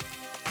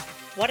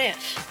What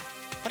if?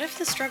 What if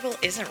the struggle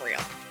isn't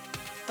real?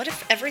 What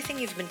if everything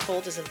you've been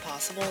told is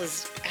impossible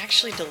is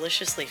actually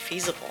deliciously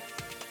feasible?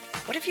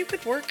 What if you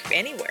could work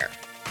anywhere,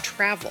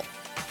 travel,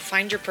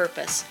 find your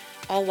purpose,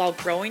 all while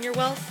growing your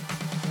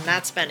wealth,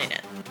 not spending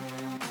it?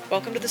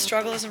 Welcome to the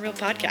Struggle Isn't Real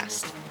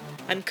podcast.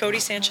 I'm Cody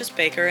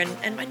Sanchez-Baker,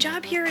 and my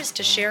job here is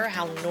to share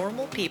how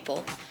normal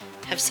people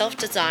have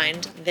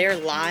self-designed their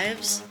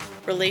lives,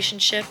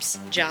 relationships,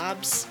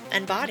 jobs,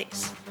 and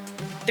bodies.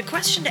 The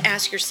question to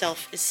ask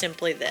yourself is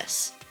simply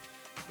this: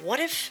 what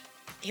if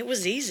it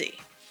was easy?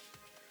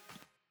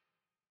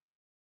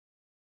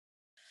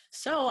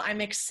 So I'm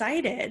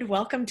excited.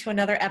 Welcome to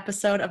another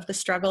episode of the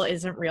Struggle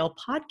Isn't Real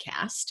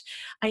podcast.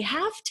 I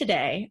have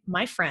today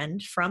my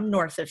friend from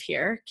north of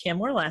here, Kim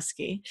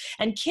Orlesky.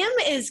 And Kim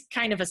is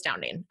kind of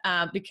astounding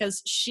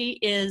because she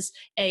is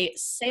a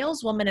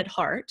saleswoman at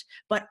heart,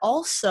 but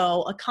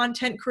also a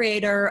content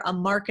creator, a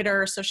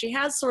marketer. So she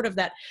has sort of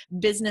that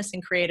business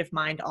and creative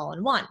mind all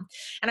in one.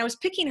 And I was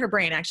picking her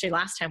brain actually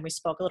last time we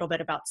spoke a little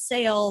bit about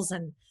sales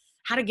and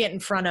how to get in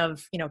front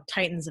of,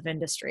 titans of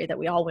industry that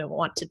we all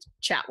want to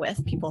chat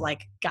with, people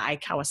like Guy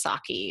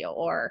Kawasaki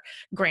or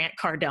Grant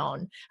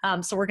Cardone.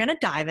 So we're going to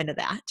dive into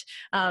that.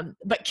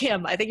 But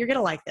Kim, I think you're going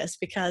to like this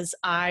because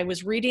I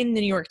was reading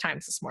the New York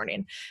Times this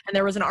morning, and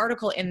there was an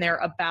article in there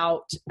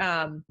about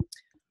the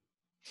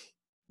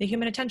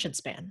human attention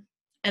span.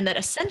 And that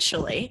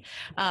essentially,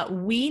 a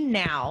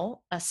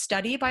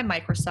study by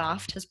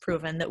Microsoft has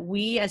proven that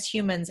we as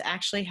humans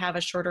actually have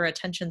a shorter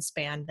attention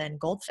span than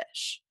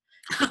goldfish.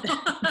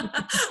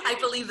 I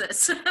believe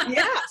this.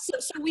 Yeah.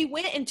 So we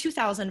went in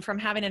 2000 from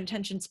having an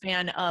attention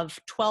span of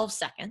 12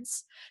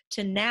 seconds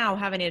to now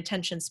having an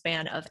attention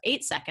span of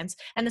 8 seconds.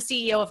 And the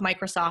CEO of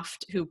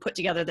Microsoft, who put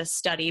together this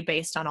study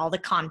based on all the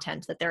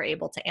content that they're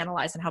able to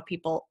analyze and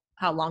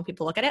how long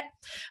people look at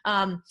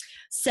it,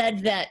 said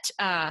that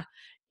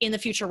in the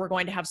future, we're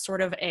going to have sort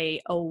of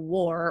a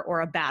war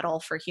or a battle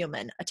for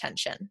human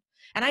attention.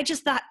 And I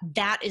just thought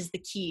that is the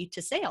key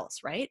to sales,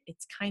 right?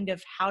 It's kind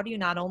of how do you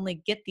not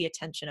only get the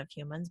attention of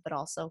humans, but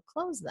also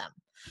close them.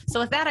 So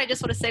with that, I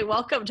just want to say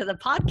welcome to the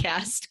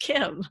podcast,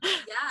 Kim.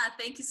 Yeah,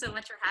 thank you so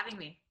much for having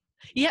me.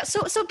 Yeah,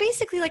 so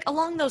basically, like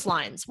along those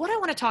lines, what I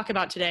want to talk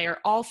about today are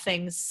all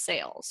things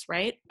sales,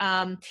 right?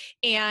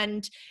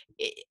 And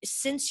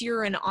since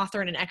you're an author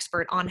and an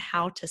expert on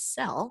how to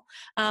sell,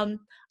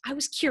 I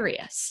was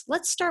curious.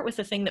 Let's start with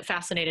the thing that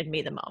fascinated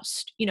me the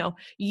most.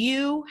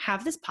 You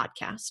have this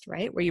podcast,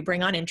 right, where you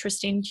bring on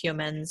interesting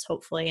humans,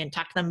 hopefully, and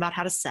talk to them about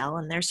how to sell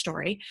and their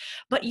story.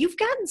 But you've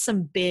gotten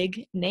some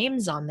big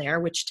names on there,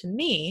 which to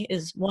me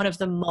is one of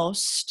the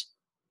most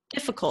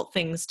difficult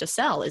things to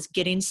sell, is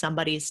getting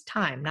somebody's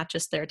time, not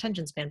just their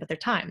attention span, but their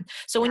time.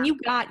 So when you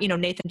got,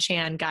 Nathan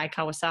Chan, Guy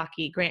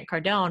Kawasaki, Grant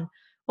Cardone,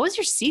 what was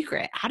your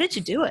secret? How did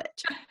you do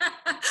it?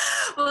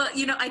 Well,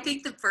 I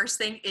think the first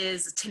thing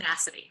is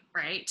tenacity,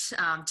 right?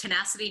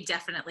 Tenacity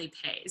definitely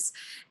pays.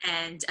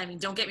 And I mean,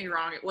 don't get me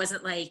wrong. It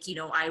wasn't like,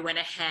 I went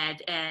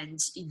ahead and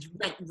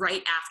went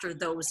right after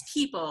those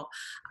people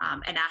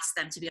and asked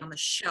them to be on the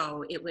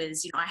show. It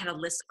was, I had a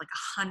list of like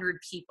 100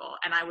 people,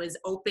 and I was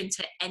open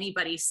to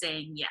anybody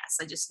saying yes.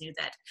 I just knew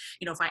that,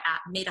 if I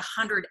made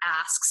 100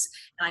 asks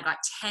and I got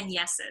 10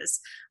 yeses,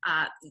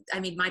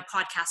 my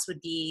podcast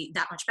would be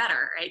that much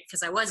better, right?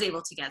 Because I was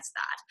able to get to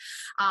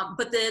that.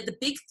 But the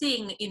big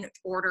thing in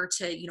order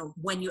to,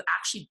 when you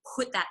actually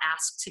put that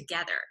ask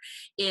together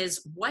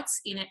is what's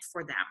in it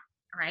for them.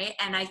 Right.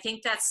 And I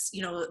think that's,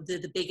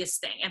 the biggest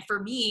thing. And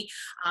for me,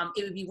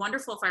 it would be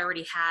wonderful if I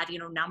already had,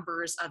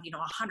 numbers of,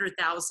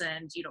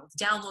 100,000,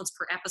 downloads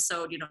per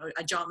episode,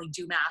 a John Lee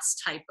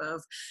Dumas type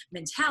of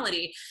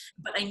mentality.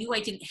 But I knew I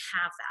didn't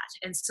have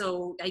that. And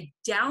so I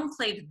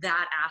downplayed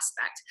that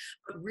aspect,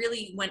 but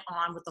really went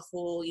on with the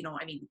whole,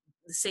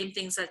 the same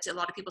things that a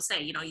lot of people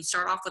say, you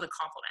start off with a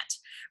compliment,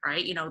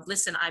 right?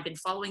 Listen, I've been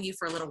following you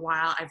for a little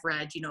while. I've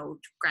read,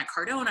 Grant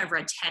Cardone, I've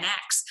read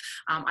 10X.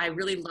 I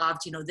really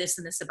loved, this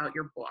and this about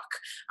your book.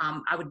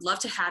 I would love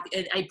to have,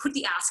 I put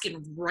the ask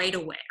in right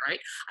away, right?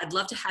 I'd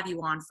love to have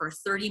you on for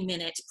a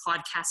 30-minute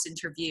podcast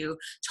interview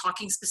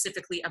talking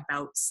specifically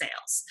about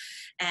sales.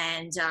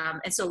 And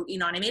so,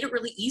 and I made it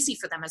really easy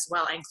for them as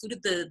well. I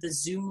included the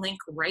Zoom link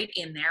right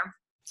in there,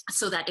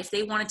 so that if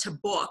they wanted to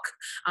book,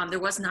 there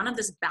was none of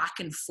this back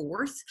and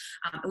forth,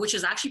 which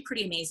is actually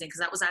pretty amazing, because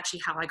that was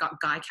actually how I got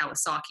Guy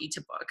Kawasaki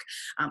to book.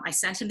 I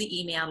sent him the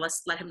email,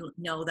 let him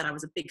know that I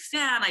was a big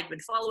fan. I'd been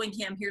following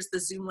him. Here's the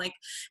Zoom link.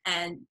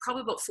 And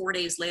probably about 4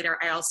 days later,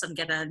 I also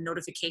get a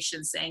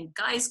notification saying,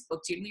 Guy's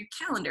booked you in your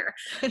calendar.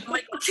 I'm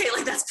like, okay,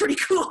 like that's pretty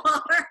cool.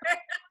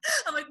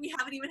 I'm like, we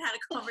haven't even had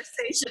a conversation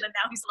conversation, and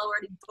now he's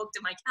already booked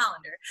in my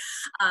calendar.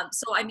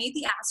 So I made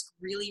the ask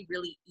really,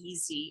 really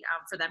easy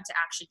for them to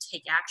actually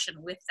take action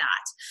with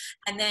that.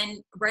 And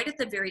then right at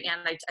the very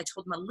end, I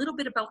told them a little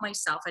bit about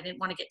myself. I didn't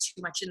want to get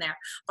too much in there,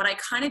 but I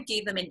kind of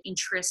gave them an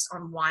interest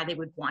on why they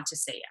would want to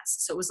say yes.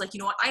 So it was like, you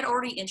know what, I'd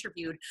already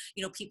interviewed,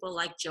 people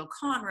like Jill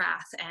Conrath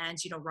and,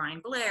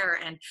 Ryan Blair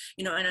and,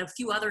 and a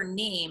few other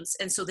names.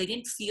 And so they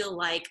didn't feel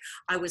like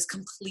I was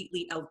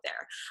completely out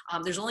there.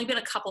 There's only been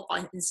a couple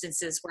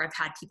instances where I've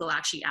had people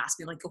actually ask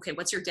me like, okay,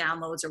 what's your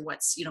downloads or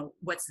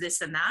what's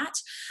this and that.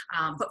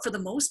 But for the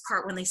most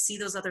part, when they see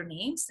those other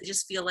names, they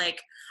just feel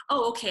like,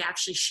 oh, okay,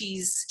 actually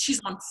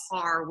she's on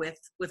par with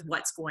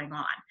what's going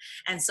on.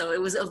 And so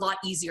it was a lot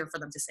easier for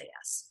them to say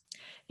yes.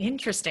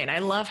 Interesting. I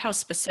love how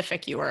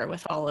specific you are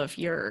with all of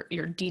your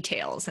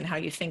details and how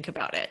you think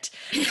about it.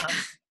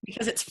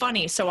 Because it's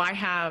funny. So I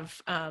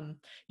have, I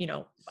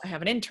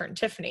have an intern,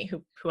 Tiffany,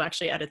 who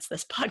actually edits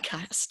this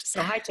podcast.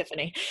 So hi,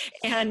 Tiffany.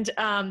 And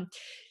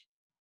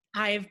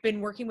I've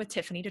been working with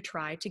Tiffany to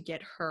try to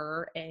get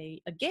her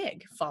a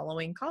gig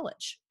following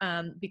college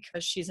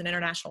because she's an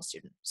international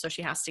student. So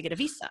she has to get a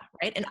visa,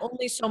 right? And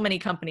only so many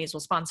companies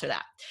will sponsor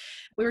that.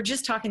 We were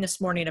just talking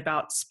this morning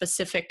about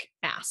specific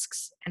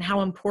asks and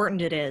how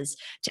important it is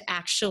to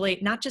actually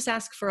not just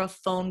ask for a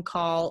phone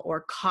call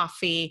or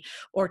coffee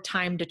or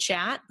time to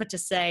chat, but to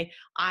say,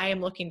 I am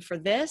looking for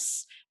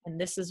this. And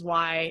this is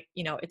why,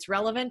 it's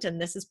relevant.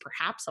 And this is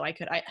perhaps how I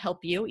could help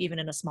you even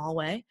in a small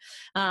way.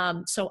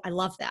 So I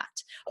love that.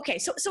 Okay.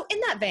 So in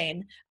that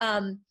vein,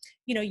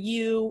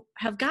 you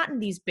have gotten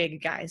these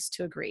big guys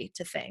to agree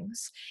to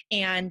things.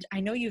 And I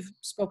know you've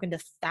spoken to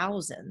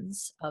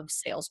thousands of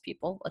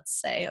salespeople,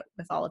 let's say,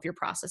 with all of your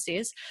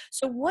processes.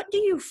 So what do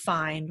you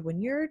find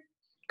when you're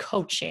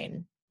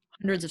coaching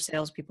hundreds of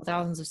salespeople,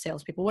 thousands of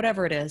salespeople,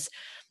 whatever it is?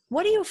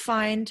 What do you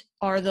find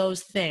are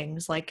those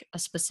things like a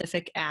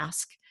specific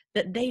ask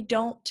that they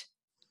don't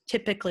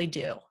typically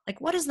do? Like,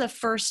 what is the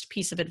first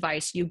piece of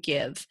advice you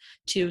give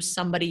to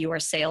somebody you are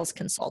sales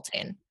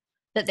consulting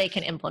that they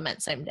can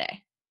implement same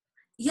day?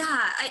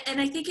 Yeah, and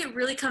I think it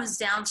really comes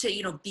down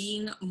to,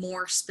 being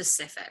more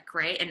specific,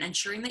 right? And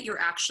ensuring that you're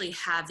actually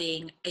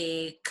having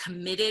a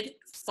committed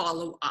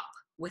follow-up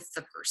with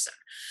the person.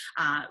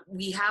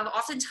 We have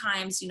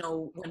oftentimes,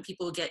 when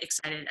people get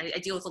excited, I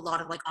deal with a lot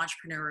of like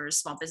entrepreneurs,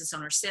 small business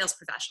owners, sales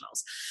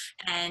professionals.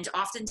 And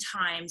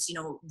oftentimes,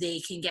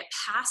 they can get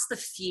past the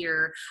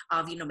fear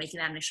of, making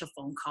that initial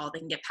phone call. They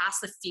can get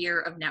past the fear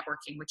of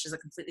networking, which is a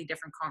completely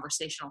different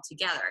conversation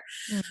altogether.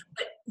 Mm.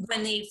 But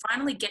when they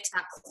finally get to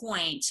that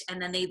point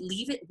and then they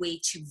leave it way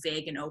too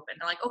vague and open,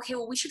 they're like, okay,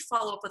 well, we should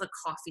follow up with a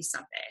coffee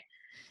someday.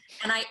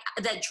 And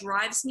that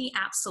drives me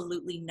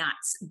absolutely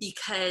nuts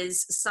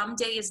because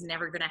someday is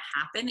never going to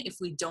happen if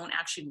we don't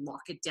actually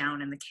lock it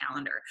down in the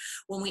calendar.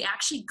 When we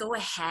actually go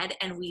ahead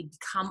and we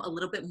become a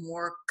little bit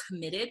more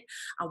committed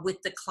with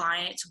the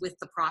client, with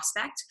the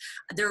prospect,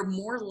 they're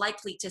more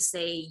likely to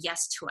say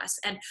yes to us.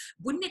 And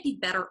wouldn't it be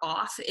better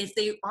off if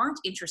they aren't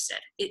interested?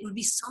 It would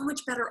be so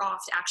much better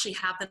off to actually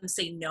have them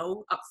say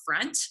no up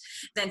front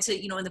than to,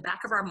 in the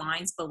back of our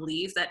minds,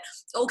 believe that,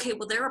 okay,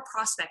 well, they're a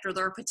prospect or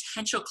they're a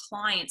potential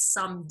client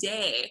someday.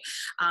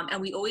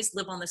 And we always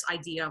live on this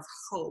idea of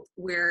hope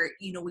where,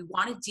 we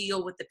want to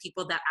deal with the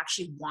people that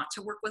actually want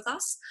to work with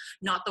us,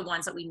 not the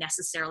ones that we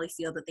necessarily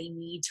feel that they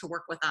need to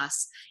work with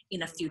us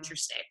in a future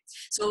state.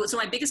 So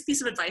my biggest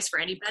piece of advice for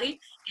anybody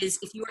is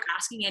if you are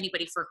asking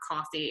anybody for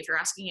coffee, if you're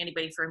asking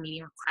anybody for a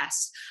meeting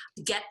request,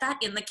 get that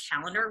in the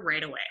calendar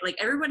right away. Like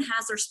everyone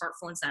has their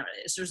smartphones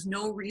nowadays. There's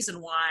no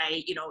reason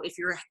why, if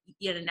you're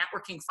in a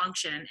networking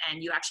function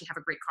and you actually have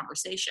a great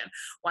conversation,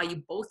 why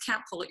you both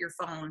can't pull out your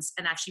phones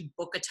and actually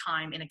book a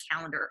time in a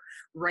calendar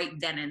right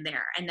then and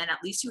there. And then at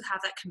least you have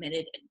that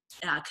committed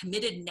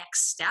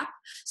next step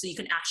so you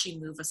can actually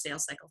move a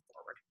sales cycle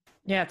forward.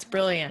 Yeah, it's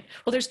brilliant.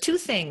 Well, there's two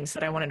things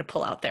that I wanted to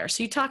pull out there.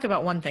 So you talk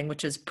about one thing,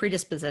 which is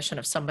predisposition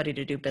of somebody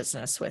to do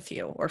business with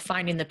you or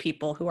finding the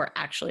people who are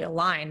actually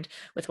aligned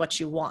with what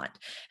you want.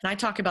 And I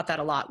talk about that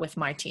a lot with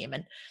my team.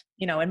 And,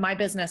 in my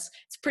business,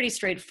 it's pretty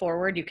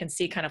straightforward. You can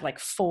see kind of like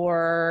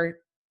 4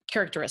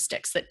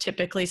 characteristics that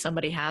typically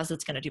somebody has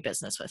that's going to do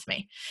business with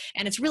me.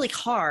 And it's really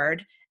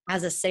hard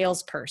as a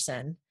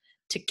salesperson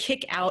to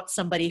kick out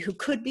somebody who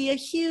could be a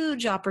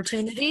huge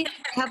opportunity,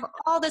 have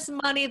all this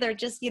money. They're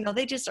just,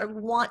 they just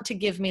want to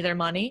give me their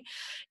money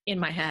in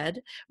my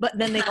head, but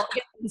then they don't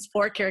get these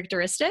 4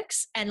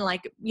 characteristics and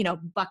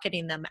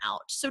bucketing them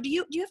out. So do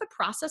you have a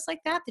process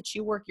like that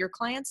you work your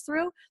clients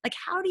through? Like,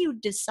 how do you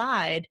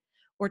decide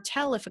or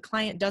tell if a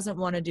client doesn't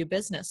want to do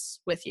business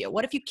with you?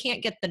 What if you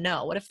can't get the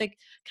no? What if they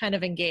kind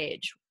of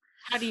engage?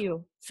 How do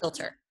you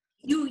filter?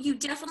 You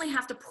definitely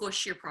have to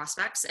push your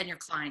prospects and your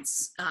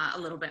clients a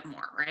little bit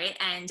more, right?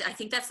 And I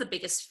think that's the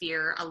biggest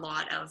fear a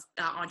lot of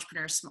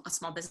entrepreneurs,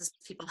 small business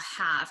people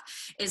have,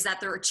 is that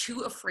they're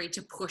too afraid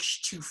to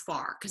push too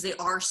far because they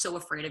are so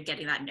afraid of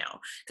getting that no.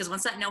 Because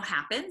once that no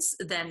happens,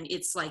 then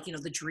it's like,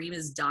 the dream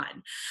is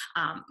done.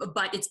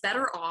 But it's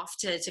better off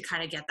to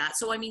kind of get that.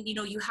 So, I mean,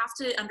 you have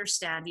to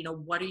understand,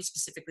 what are you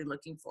specifically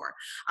looking for?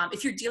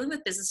 If you're dealing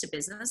with business to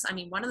business, I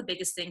mean, one of the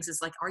biggest things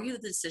is like, are you the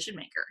decision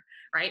maker,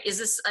 right?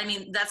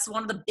 That's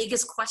one of the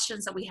biggest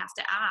questions that we have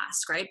to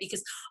ask, right?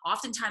 Because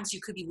oftentimes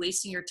you could be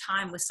wasting your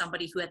time with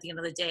somebody who at the end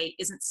of the day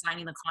isn't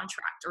signing the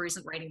contract or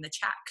isn't writing the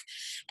check.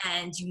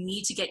 And you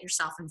need to get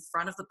yourself in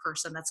front of the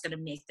person that's going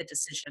to make the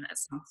decision at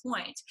some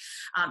point.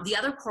 The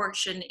other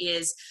portion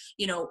is,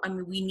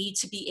 we need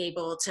to be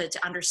able to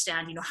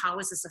understand, how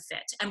is this a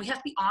fit? And we have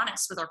to be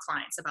honest with our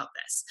clients about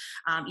this.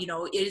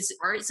 Is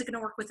it going to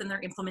work within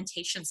their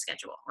implementation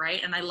schedule,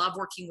 right? And I love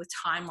working with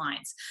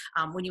timelines.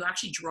 When you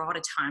actually draw out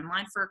a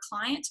timeline for a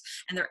client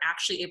and they're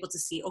actually able to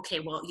see, okay,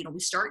 well, we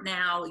start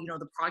now,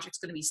 the project's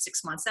going to be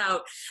 6 months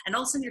out. And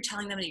all of a sudden you're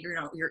telling them that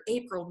you're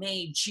April,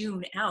 May,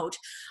 June out.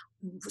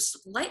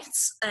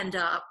 Lights and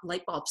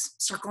light bulbs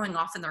start going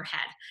off in their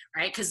head,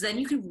 right? Because then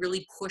you can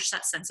really push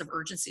that sense of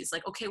urgency. It's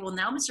like, okay, well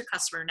now, Mr.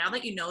 Customer, now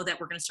that you know that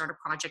we're going to start a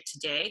project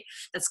today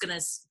that's going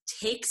to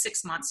take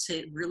 6 months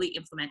to really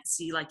implement,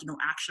 see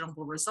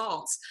actionable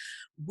results,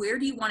 where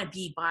do you want to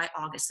be by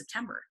August,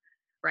 September?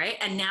 Right?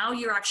 And now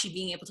you're actually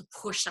being able to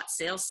push that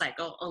sales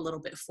cycle a little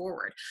bit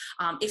forward.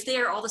 If they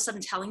are all of a sudden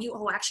telling you,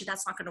 oh, actually,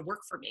 that's not going to work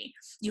for me,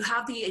 you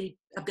have the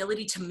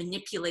ability to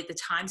manipulate the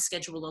time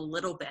schedule a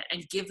little bit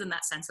and give them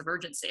that sense of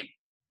urgency.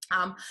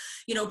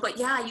 But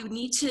yeah, you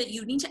need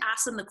to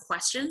ask them the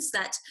questions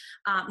that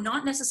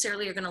not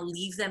necessarily are going to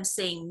leave them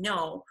saying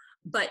no.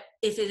 But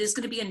if it is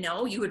going to be a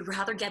no, you would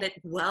rather get it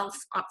well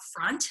up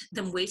front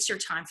than waste your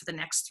time for the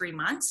next 3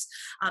 months.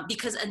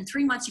 Because in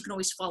 3 months, you can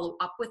always follow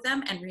up with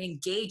them and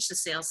re-engage the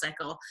sales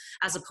cycle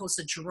as opposed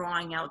to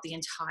drawing out the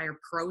entire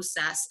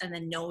process and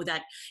then know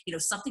that,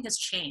 something has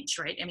changed,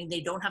 right? I mean,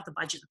 they don't have the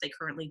budget that they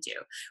currently do,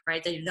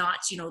 right? They're not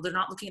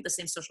looking at the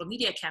same social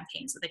media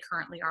campaigns that they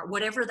currently are,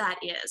 whatever that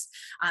is.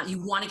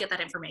 You want to get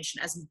that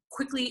information as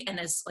quickly and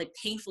as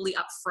painfully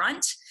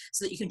upfront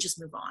so that you can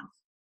just move on.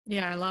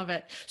 Yeah, I love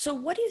it. So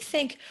what do you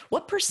think,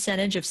 what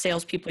percentage of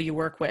salespeople you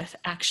work with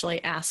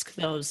actually ask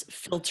those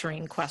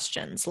filtering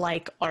questions?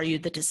 Like, are you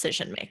the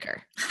decision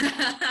maker?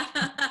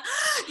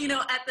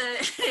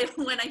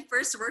 When I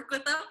first worked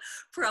with them,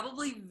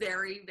 probably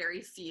very,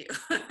 very few.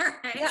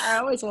 Right? Yeah, I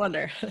always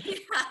wonder. The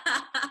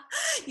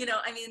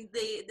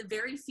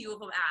very few of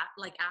them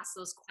ask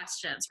those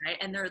questions, right?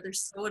 And they're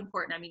so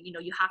important. I mean,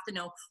 you have to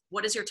know,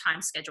 what does your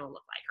time schedule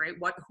look like,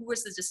 right? Who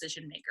is the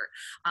decision maker?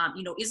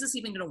 Is this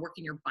even going to work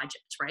in your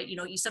budget, right?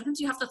 Sometimes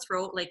you have to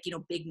throw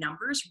big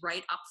numbers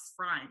right up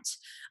front.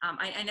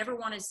 I never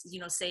want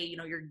to, say,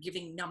 you're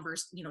giving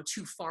numbers,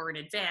 too far in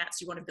advance.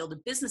 You want to build a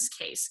business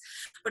case.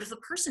 But if the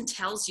person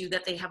tells you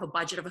that they have a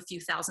budget of a few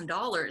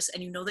 $1,000s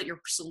and you know that your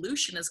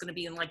solution is going to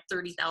be in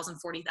 30,000,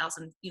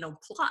 40,000,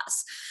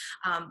 plus,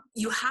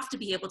 you have to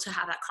be able to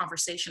have that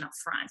conversation up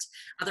front.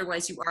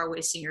 Otherwise you are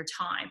wasting your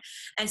time.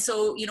 And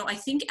so, I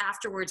think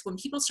afterwards, when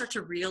people start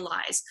to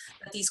realize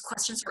that these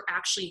questions are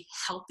actually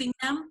helping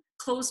them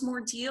close more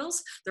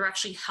deals, they're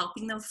actually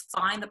helping them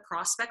find the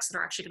prospects that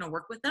are actually going to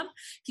work with them,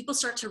 people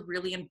start to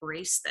really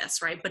embrace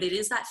this, right? But it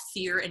is that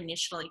fear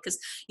initially, because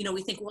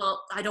we think,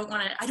 well, I don't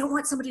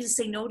want somebody to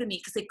say no to me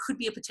because they could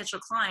be a potential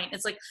client.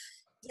 It's like,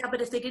 yeah,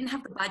 but if they didn't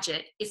have the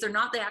budget, if they're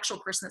not the actual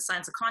person that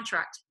signs the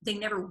contract, they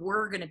never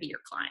were going to be your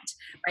client,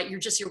 right? You're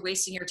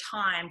wasting your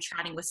time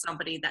chatting with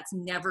somebody that's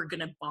never going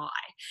to buy,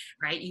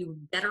 right? You're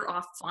better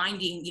off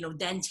finding,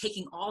 then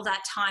taking all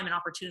that time and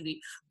opportunity,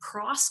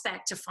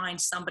 prospect to find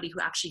somebody who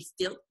actually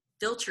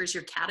filters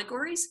your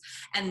categories,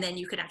 and then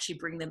you can actually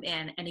bring them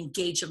in and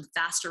engage them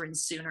faster and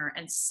sooner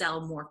and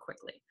sell more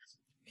quickly.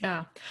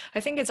 Yeah,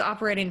 I think it's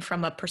operating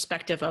from a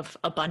perspective of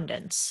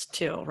abundance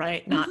too,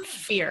 right? Not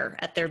fear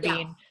at there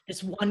being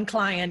this one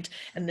client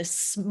and this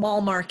small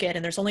market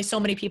and there's only so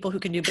many people who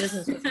can do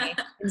business with me.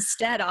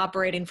 Instead,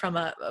 operating from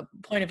a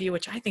point of view,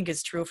 which I think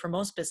is true for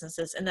most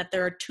businesses, and that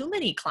there are too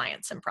many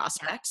clients and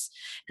prospects.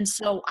 And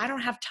so I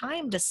don't have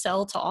time to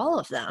sell to all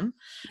of them.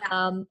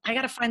 I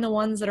got to find the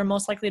ones that are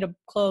most likely to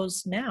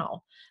close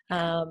now.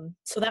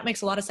 So that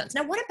makes a lot of sense.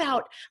 Now, what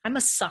about, I'm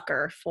a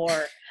sucker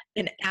for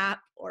an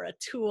app or a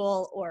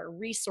tool or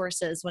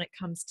resources when it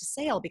comes to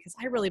sale, because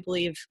I really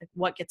believe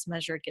what gets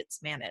measured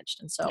gets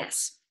managed. And so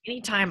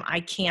anytime I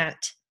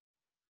can't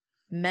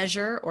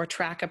measure or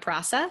track a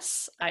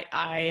process,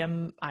 I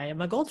am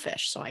a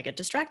goldfish, so I get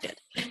distracted.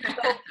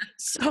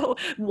 So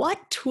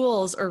what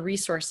tools or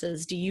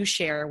resources do you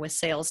share with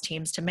sales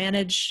teams to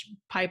manage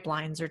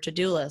pipelines or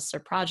to-do lists or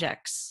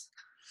projects?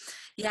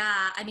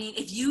 Yeah, I mean,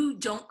 if you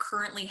don't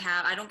currently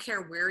have, I don't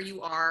care where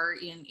you are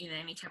in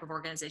any type of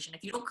organization,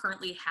 if you don't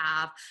currently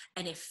have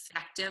an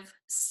effective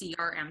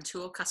CRM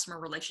tool, customer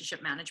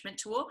relationship management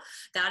tool,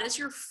 that is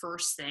your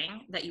first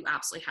thing that you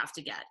absolutely have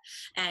to get.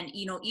 And,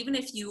 even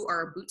if you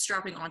are a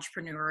bootstrapping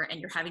entrepreneur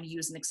and you're having to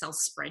use an Excel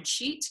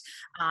spreadsheet,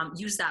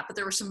 use that. But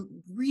there are some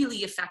really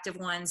effective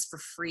ones for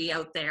free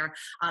out there.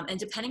 And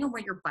depending on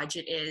what your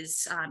budget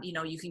is,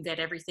 you can get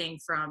everything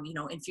from,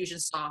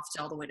 Infusionsoft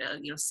all the way to,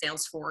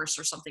 Salesforce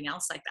or something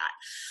else like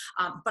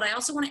that. But I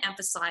also want to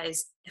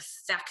emphasize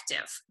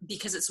effective,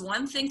 because it's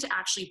one thing to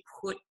actually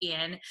put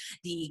in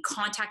the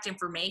contact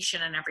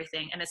information and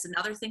everything, and it's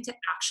another thing to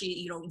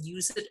actually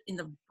use it in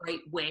the right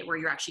way, where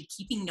you're actually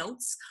keeping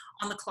notes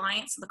on the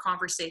clients and the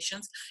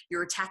conversations,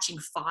 you're attaching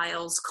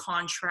files,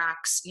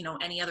 contracts,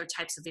 any other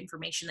types of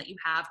information that you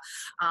have,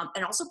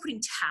 and also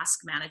putting task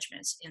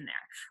management in there,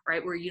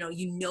 right, where you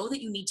know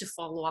that you need to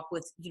follow up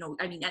with,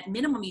 at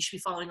minimum you should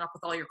be following up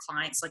with all your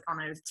clients like on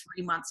a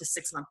 3-month to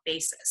 6-month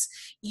basis,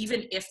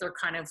 even if they're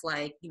kind of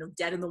like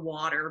dead in the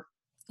water.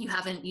 You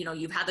haven't,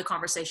 you've had the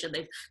conversation,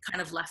 they've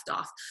kind of left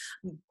off.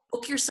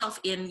 Book yourself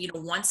in,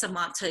 once a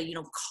month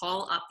to,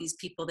 call up these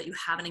people that you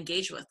haven't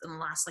engaged with in the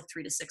last like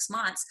 3 to 6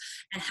 months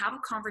and have a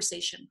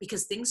conversation,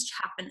 because things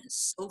happen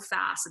so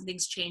fast and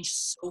things change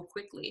so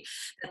quickly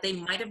that they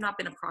might have not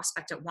been a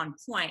prospect at one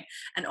point.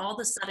 And all of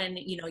a sudden,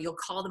 you'll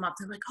call them up.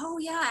 They're like, oh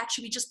yeah,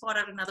 actually we just bought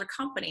out another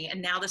company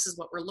and now this is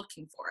what we're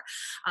looking for.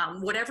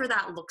 Whatever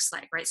that looks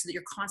like, right? So that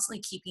you're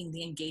constantly keeping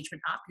the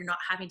engagement up. You're not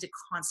having to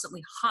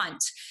constantly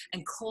hunt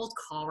and cold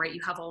call, right?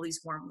 You have all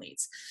these warm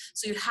leads.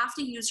 So you have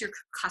to use your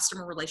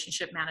customer relationship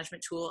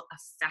management tool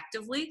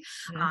effectively,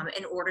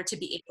 in order to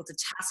be able to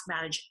task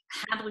manage,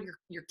 handle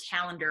your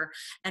calendar,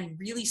 and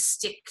really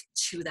stick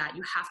to that.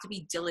 You have to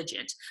be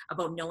diligent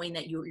about knowing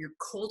that your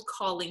cold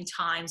calling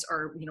times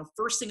are,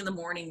 first thing in the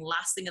morning,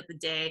 last thing of the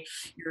day.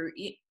 Your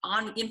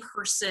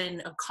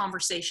in-person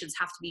conversations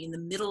have to be in the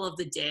middle of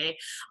the day.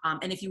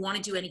 And if you want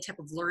to do any type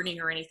of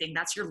learning or anything,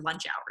 that's your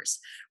lunch hours,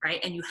 right?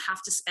 And you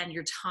have to spend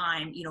your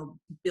time,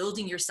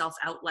 building yourself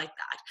out like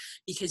that,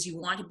 because you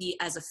want to be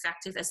as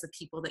effective as the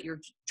people that you're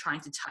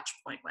trying to touch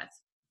point with.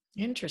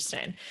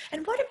 Interesting.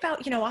 And what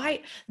about,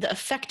 the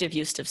effective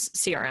use of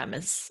CRM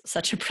is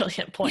such a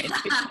brilliant point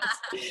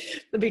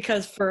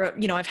because for,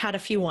 I've had a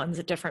few ones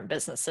at different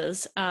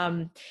businesses.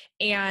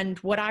 And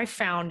what I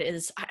found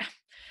is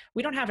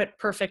we don't have it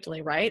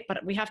perfectly right,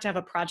 but we have to have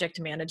a project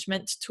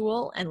management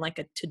tool and like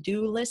a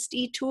to-do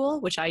list-y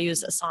tool, which I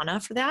use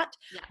Asana for that.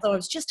 Yeah. So I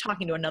was just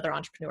talking to another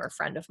entrepreneur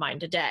friend of mine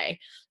today,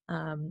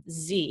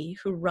 Z,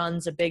 who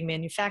runs a big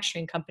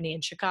manufacturing company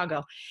in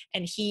Chicago,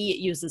 and he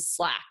uses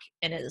Slack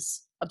and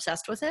is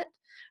obsessed with it.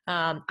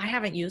 I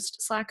haven't used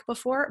Slack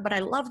before, but I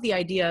love the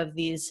idea of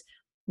these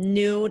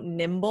new,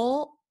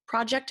 nimble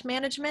project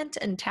management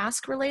and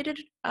task-related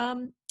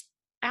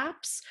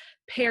apps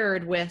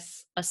paired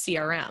with a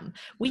CRM.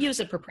 We use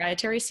a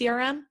proprietary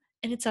CRM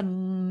and it's a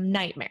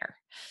nightmare.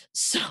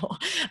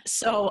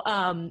 So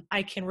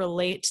I can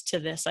relate to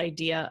this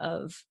idea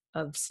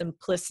of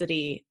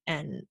simplicity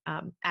and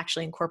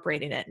actually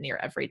incorporating it in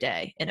your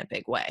everyday in a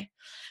big way.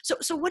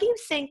 So what do you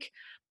think,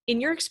 in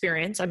your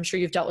experience, I'm sure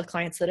you've dealt with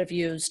clients that have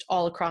used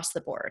all across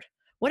the board.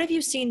 What have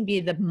you seen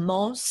be the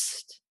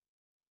most,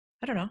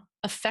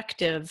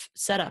 effective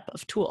setup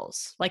of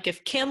tools? Like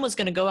if Kim was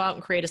going to go out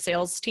and create a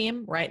sales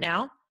team right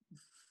now,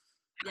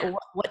 Yeah.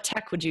 what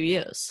tech would you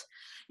use?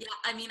 Yeah,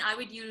 I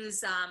would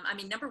use,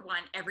 number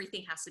one,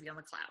 everything has to be on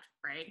the cloud,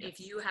 right? Yeah. If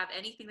you have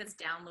anything that's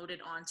downloaded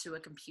onto a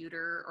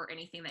computer or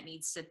anything that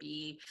needs to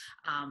be,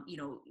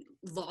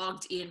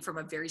 logged in from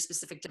a very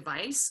specific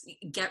device,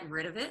 get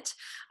rid of it,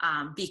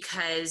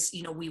 because,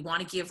 we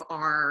want to give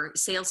our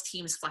sales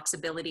teams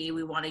flexibility.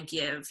 We want to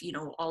give,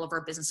 all of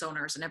our business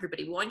owners and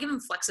everybody, we want to give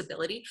them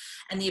flexibility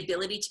and the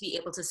ability to be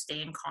able to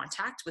stay in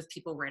contact with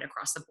people right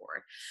across the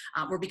board.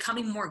 We're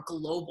becoming more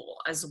global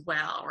as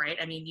well, right?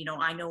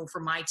 I know for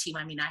my team,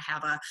 I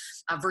have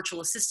a virtual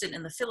assistant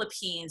in the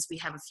Philippines. We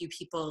have a few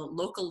people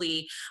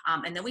locally.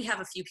 And then we have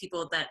a few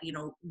people that,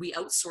 we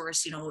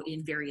outsource,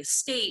 in various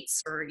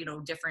states or,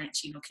 different,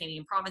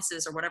 Canadian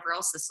provinces or whatever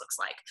else this looks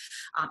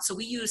like. So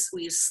we use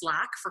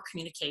Slack for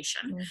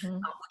communication, which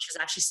has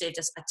actually saved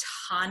us a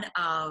ton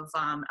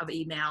of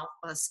email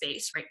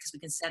space, right? Because we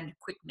can send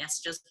quick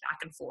messages back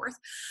and forth.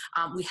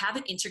 We have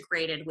it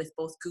integrated with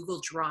both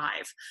Google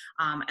Drive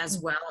as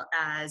well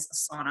as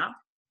Asana,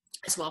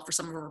 as well for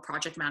some of our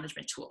project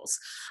management tools.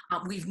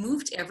 We've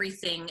moved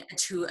everything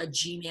to a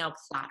Gmail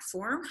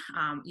platform,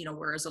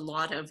 whereas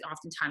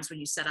oftentimes when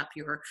you set up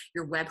your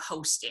web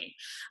hosting,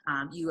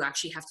 you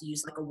actually have to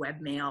use like a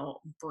webmail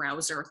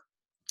browser.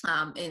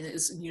 And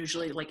is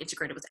usually like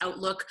integrated with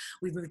Outlook.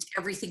 We've moved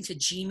everything to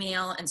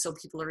Gmail. And so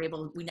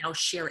we now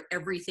share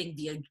everything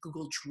via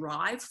Google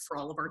Drive for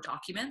all of our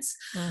documents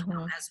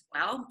as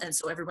well. And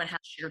so everyone has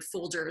shared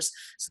folders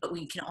so that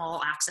we can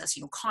all access,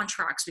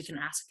 contracts, we can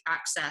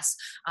access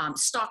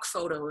stock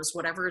photos,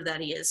 whatever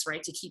that is,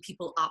 right, to keep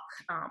people up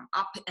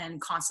and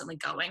constantly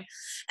going.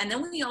 And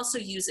then we also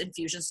use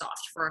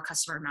Infusionsoft for our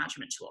customer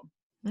management tool.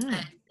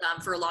 Mm.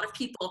 For a lot of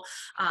people,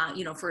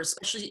 for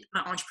especially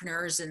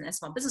entrepreneurs and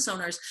small business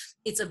owners,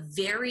 it's a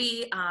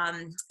very,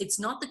 it's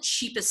not the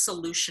cheapest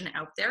solution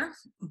out there,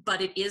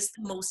 but it is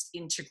the most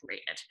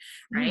integrated,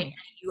 right? Mm.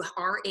 You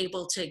are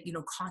able to,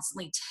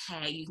 constantly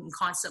tag, you can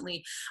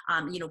constantly,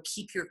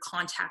 keep your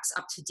contacts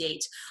up to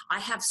date. I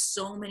have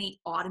so many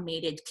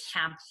automated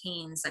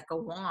campaigns that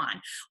go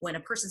on. When a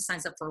person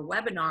signs up for a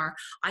webinar,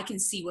 I can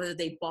see whether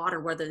they bought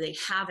or whether they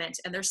haven't,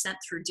 and they're sent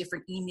through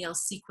different email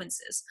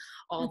sequences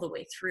all the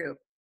way through.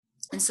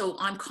 And so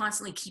I'm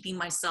constantly keeping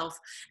myself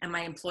and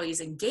my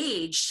employees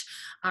engaged,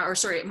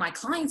 my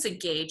clients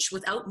engaged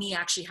without me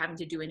actually having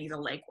to do any of the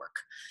legwork.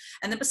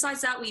 And then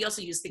besides that, we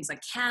also use things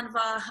like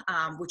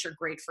Canva, which are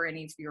great for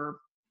any of your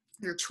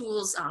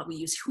tools. We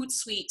use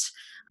Hootsuite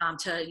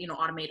to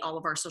automate all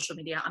of our social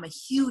media. I'm a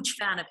huge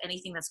fan of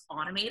anything that's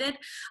automated.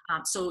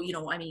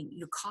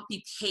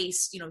 Copy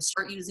paste,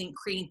 start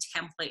creating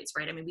templates,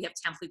 right? I mean, we have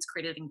templates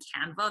created in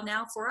Canva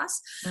now for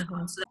us,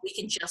 Mhm. so that we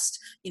can just,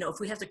 if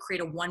we have to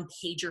create a one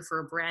pager for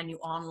a brand new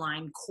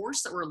online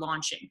course that we're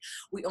launching,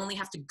 we only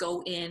have to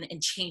go in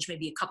and change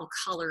maybe a couple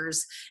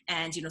colors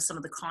and some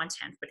of the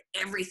content, but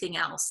everything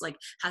else like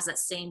has that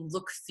same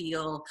look,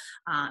 feel,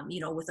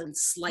 with a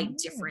slight Mm.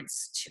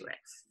 difference to it.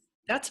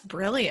 That's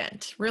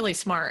brilliant. Really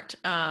smart.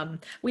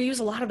 We use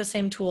a lot of the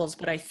same tools,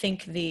 but I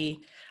think I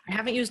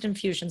haven't used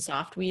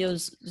Infusionsoft. We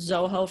use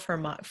Zoho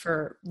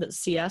for the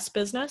CS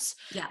business,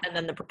 Yeah. and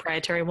then the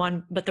proprietary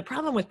one. But the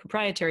problem with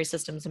proprietary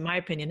systems, in my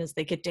opinion, is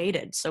they get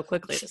dated so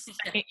quickly. The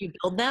second you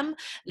build them,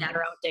 Yeah.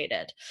 they're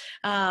outdated.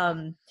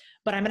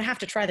 But I'm going to have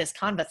to try this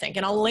Canva thing,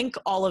 and I'll link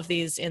all of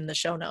these in the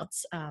show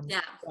notes, Yeah.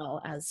 as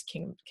well as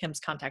Kim's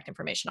contact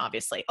information,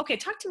 obviously. Okay,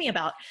 talk to me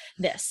about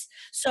this.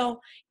 So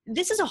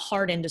this is a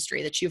hard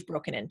industry that you've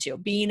broken into,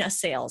 being a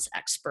sales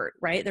expert,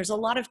 right? There's a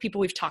lot of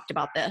people, we've talked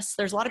about this.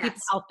 There's a lot of people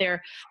Yes. out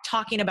there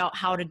talking about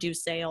how to do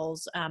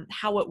sales,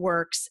 how it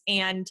works,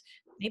 and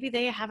maybe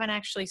they haven't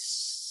actually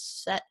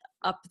set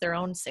up their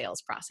own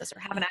sales process or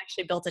haven't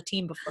actually built a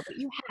team before, but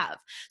you have.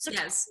 So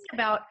tell Yes. me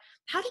about,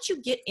 how did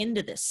you get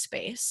into this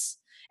space?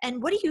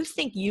 And what do you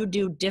think you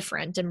do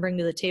different and bring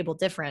to the table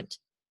different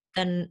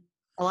than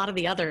a lot of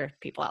the other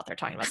people out there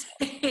talking about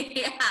sales?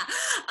 Yeah.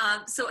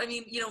 So, I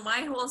mean,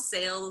 my whole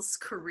sales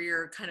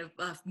career kind of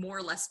more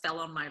or less fell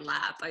on my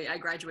lap. I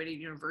graduated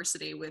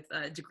university with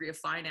a degree of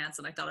finance,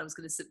 and I thought I was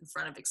going to sit in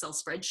front of Excel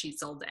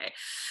spreadsheets all day.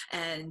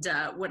 And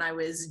when I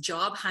was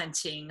job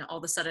hunting, all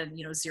of a sudden,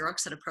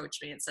 Xerox had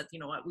approached me and said, you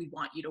know what, we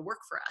want you to work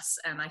for us.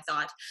 And I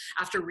thought,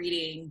 after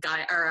reading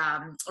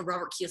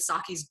Robert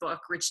Kiyosaki's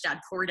book, Rich Dad,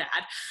 Poor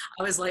Dad,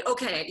 I was like,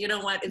 okay, you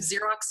know what, if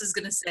Xerox is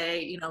going to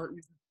say,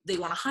 they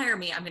want to hire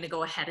me, I'm going to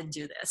go ahead and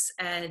do this.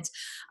 And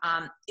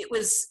it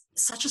was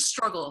such a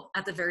struggle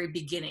at the very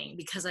beginning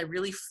because I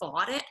really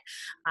fought it.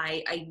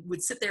 I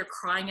would sit there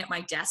crying at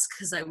my desk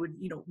because I would,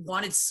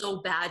 wanted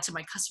so bad to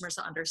my customers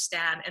to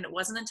understand. And it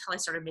wasn't until I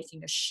started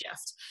making a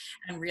shift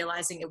and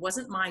realizing it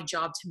wasn't my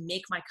job to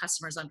make my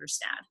customers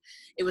understand.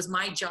 It was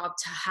my job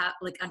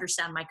to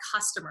understand my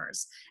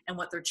customers and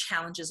what their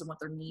challenges and what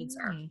their needs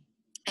are. Mm.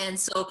 And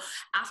so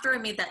after I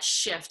made that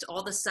shift,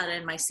 all of a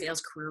sudden my sales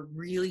career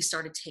really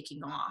started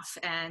taking off.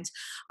 And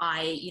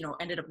I,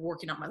 ended up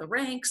working up my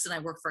ranks, and I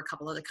worked for a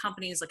couple other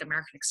companies like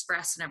American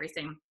Express and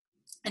everything.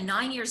 And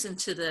 9 years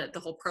into the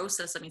whole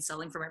process, I mean,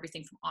 selling from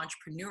everything from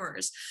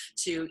entrepreneurs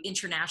to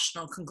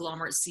international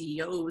conglomerate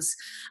CEOs,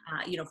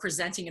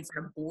 presenting in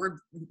front of board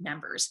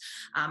members,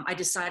 I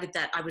decided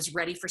that I was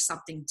ready for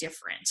something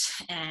different.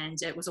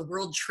 And it was a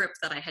world trip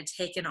that I had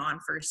taken on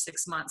for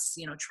 6 months,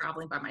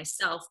 traveling by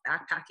myself,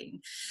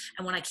 backpacking.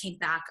 And when I came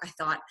back, I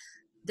thought,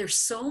 there's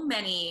so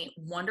many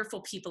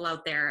wonderful people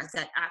out there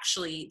that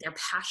actually they're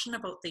passionate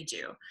about what they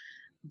do,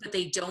 but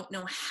they don't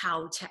know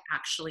how to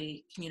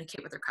actually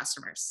communicate with their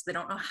customers. They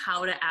don't know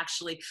how to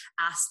actually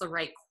ask the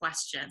right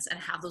questions and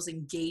have those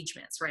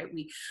engagements, right?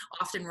 We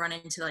often run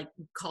into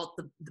we call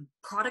it the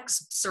product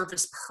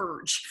service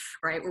purge,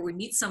 right? Where we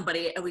meet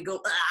somebody and we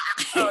go,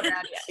 ah. Oh,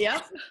 God, yeah.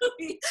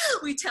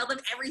 we tell them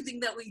everything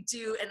that we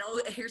do and,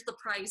 oh, here's the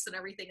price and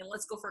everything, and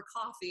let's go for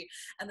coffee.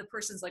 And the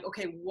person's like,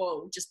 okay,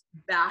 whoa, just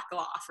back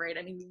off, right?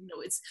 I mean,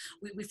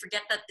 we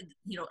forget that,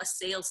 a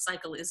sales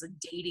cycle is a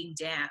dating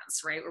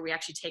dance, right? Where we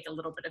actually take a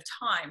little bit of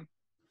time.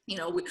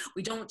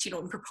 We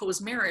don't,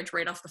 propose marriage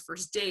right off the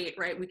first date,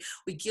 right?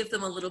 We give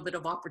them a little bit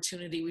of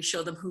opportunity. We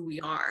show them who we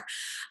are.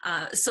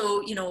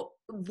 So,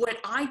 what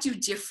I do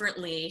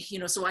differently,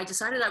 so I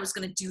decided I was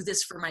going to do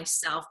this for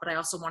myself, but I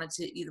also wanted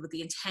to, with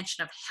the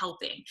intention of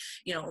helping,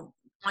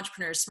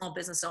 entrepreneurs, small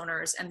business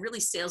owners, and really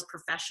sales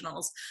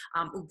professionals,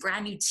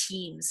 brand new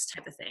teams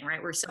type of thing,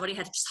 right? Where somebody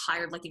had just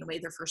hired, maybe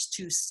their first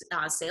two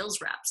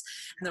sales reps.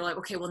 And they're like,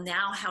 okay, well,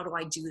 now how do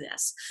I do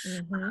this?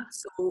 Mm-hmm.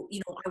 So,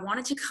 I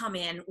wanted to come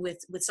in with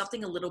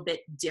something a little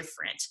bit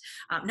different.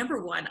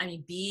 Number one, I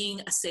mean, being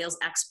a sales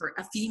expert,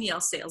 a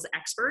female sales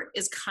expert,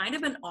 is kind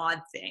of an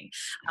odd thing.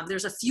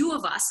 There's a few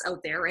of us out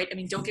there, right? I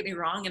mean, don't get me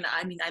wrong. And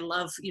I mean, I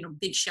love,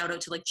 big shout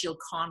out to Jill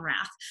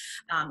Conrath,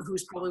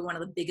 who's probably one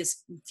of the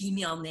biggest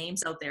female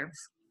names out there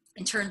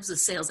in terms of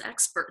sales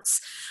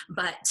experts,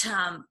 but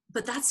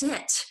that's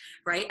it,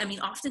 right? I mean,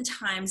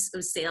 oftentimes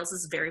sales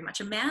is very much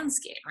a man's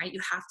game, right?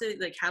 You have to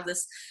like have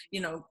this,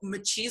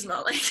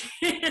 machismo, like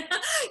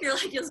you're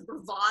like this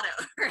bravado,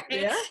 right?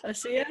 Yeah, I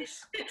see.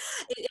 Yes.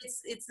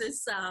 It's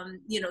this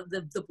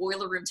the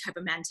boiler room type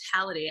of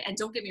mentality. And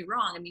don't get me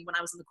wrong, I mean, when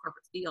I was in the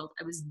corporate field,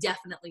 I was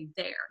definitely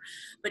there,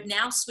 but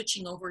now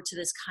switching over to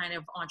this kind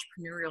of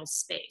entrepreneurial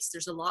space,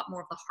 there's a lot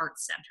more of the heart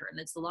center, and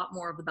it's a lot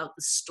more about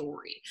the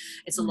story.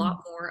 It's a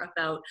lot more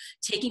about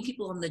taking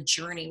people on the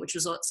journey, which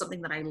was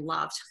something that I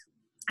loved.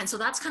 And so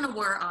that's kind of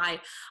where I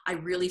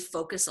really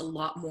focus a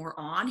lot more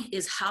on,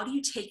 is how do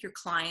you take your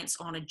clients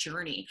on a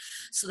journey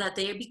so that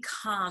they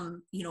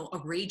become, a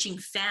raging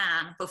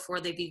fan before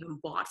they've even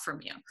bought from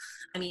you.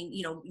 I mean,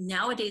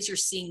 nowadays you're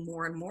seeing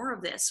more and more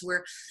of this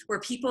where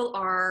people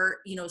are,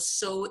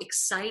 so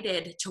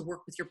excited to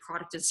work with your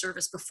product and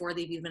service before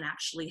they've even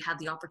actually had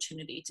the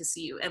opportunity to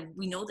see you. And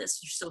we know this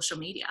through social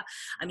media.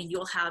 I mean,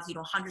 you'll have,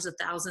 hundreds of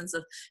thousands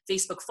of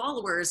Facebook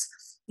followers,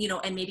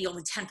 and maybe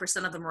only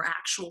 10% of them are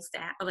actual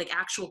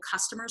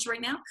customers right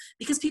now,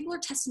 because people are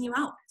testing you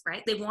out,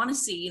 right? They want to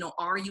see,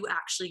 are you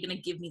actually going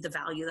to give me the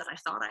value that I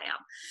thought I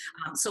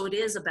am? So it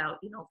is about,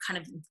 kind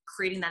of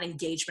creating that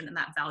engagement and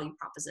that value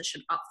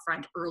proposition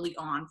upfront, early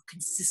on,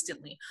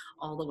 consistently,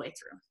 all the way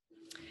through.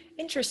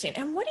 Interesting.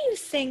 And what do you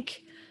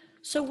think?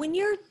 So when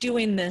you're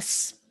doing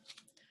this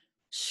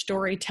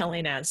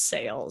storytelling as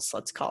sales,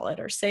 let's call it,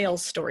 or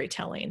sales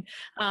storytelling,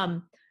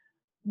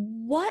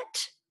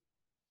 what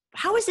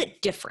how is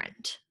it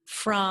different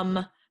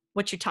from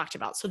what you talked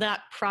about? So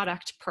that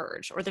product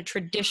purge, or the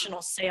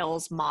traditional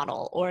sales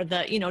model, or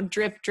the,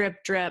 drip,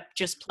 drip, drip,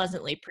 just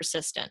pleasantly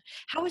persistent.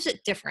 How is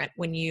it different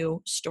when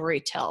you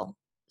storytell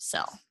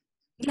sell?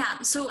 Yeah,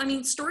 so I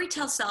mean,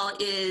 Storytell Sell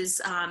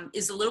is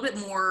a little bit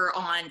more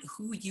on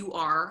who you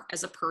are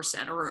as a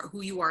person, or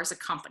who you are as a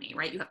company,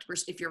 right? You have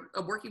to, if you're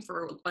working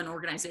for an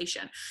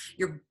organization,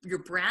 your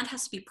brand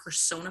has to be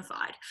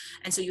personified,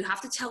 and so you have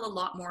to tell a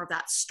lot more of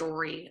that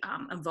story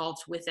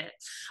involved with it.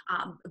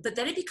 But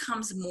then it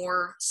becomes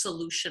more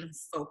solution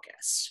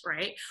focused,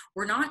 right?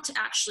 We're not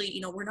actually,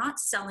 we're not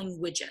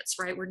selling widgets,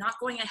 right? We're not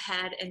going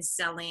ahead and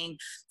selling,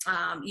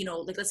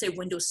 like let's say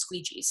Windows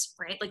squeegees,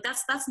 right? Like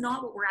that's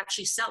not what we're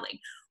actually selling.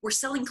 We're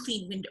selling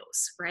clean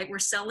windows, right? We're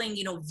selling,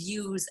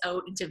 views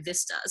out into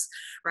vistas,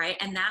 right?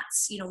 And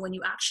that's, when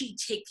you actually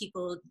take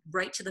people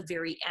right to the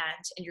very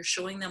end and you're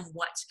showing them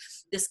what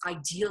this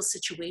ideal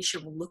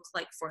situation will look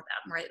like for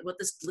them, right? What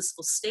this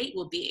blissful state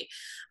will be.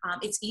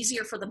 It's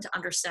easier for them to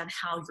understand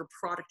how your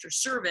product or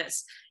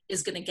service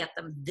is going to get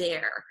them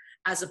there,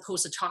 as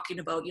opposed to talking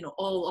about,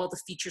 all the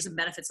features and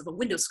benefits of a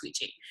window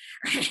squeegee,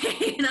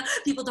 right?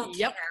 People don't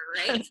care,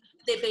 right?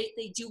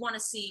 They do want to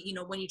see,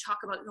 when you talk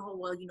about,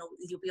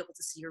 you'll be able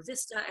to see your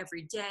vista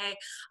every day,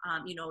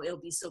 it'll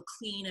be so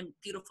clean and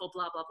beautiful,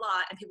 blah, blah,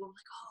 blah. And people are like,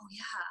 oh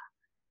yeah,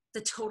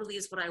 that totally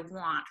is what I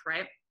want,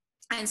 right?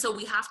 And so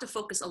we have to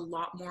focus a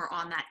lot more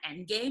on that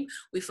end game.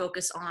 We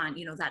focus on,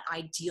 that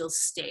ideal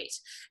state.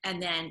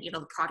 And then,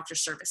 the product or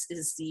service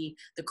is the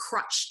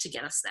crutch to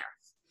get us there.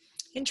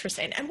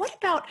 Interesting. And what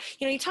about,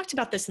 you talked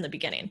about this in the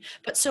beginning,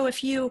 but so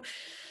if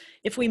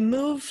we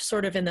move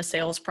sort of in the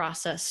sales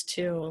process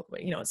to,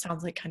 it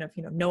sounds like kind of,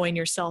 knowing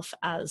yourself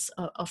as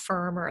a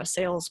firm or a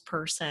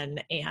salesperson,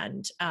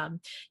 and,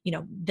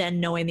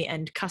 then knowing the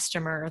end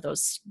customer,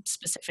 those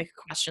specific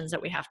questions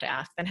that we have to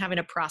ask, then having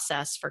a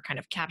process for kind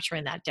of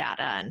capturing that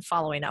data and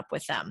following up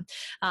with them.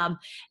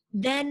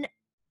 Then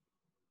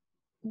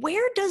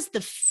where does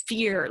the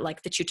fear,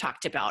 like that you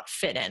talked about,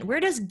 fit in? Where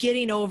does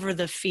getting over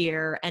the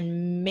fear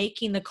and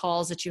making the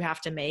calls that you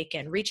have to make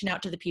and reaching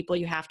out to the people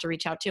you have to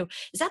reach out to,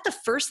 is that the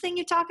first thing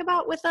you talk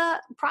about with a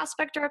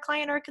prospect or a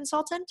client or a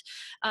consultant?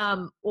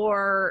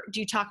 Or do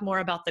you talk more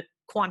about the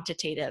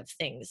quantitative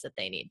things that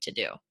they need to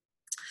do?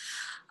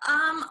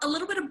 A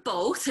little bit of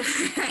both,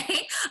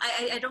 right?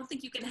 I don't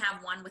think you can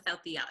have one without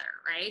the other,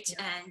 right?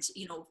 Yeah. And,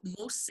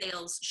 most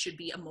sales should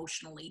be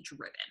emotionally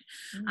driven.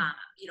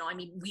 I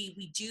mean,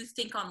 we do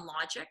think on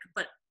logic,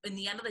 but in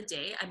the end of the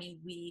day, I mean,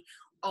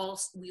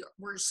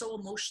 we're so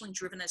emotionally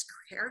driven as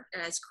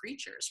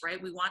creatures,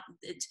 right? We want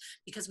it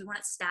because we want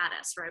it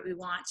status, right? We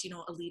want,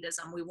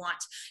 elitism. We want,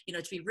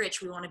 to be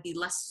rich. We want to be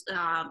less,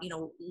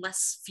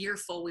 less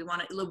fearful. We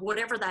want to,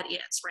 whatever that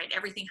is, right?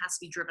 Everything has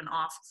to be driven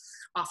off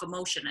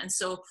emotion. And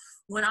so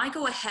when I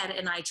go ahead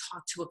and I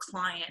talk to a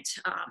client,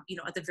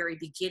 at the very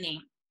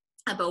beginning,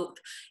 about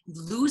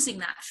losing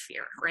that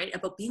fear, right?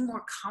 About being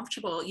more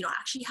comfortable,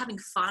 actually having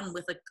fun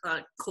with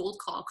a cold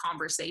call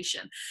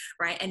conversation,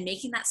 right? And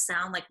making that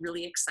sound like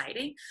really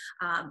exciting.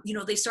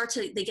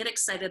 They get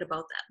excited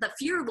about that. That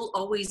fear will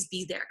always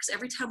be there, because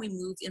every time we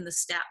move in the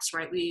steps,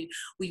 right, we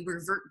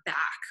revert back,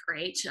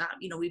 right?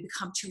 We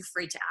become too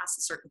afraid to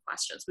ask certain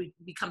questions. We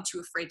become too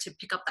afraid to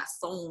pick up that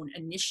phone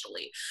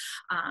initially.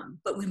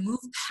 But we move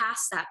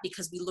past that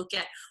because we look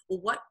at, well,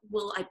 what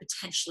will I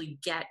potentially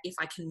get if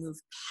I can move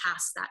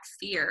past that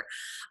fear.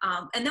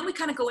 And then we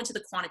kind of go into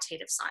the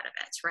quantitative side of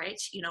it,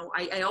 right?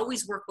 I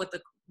always work with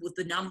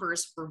the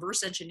numbers,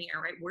 reverse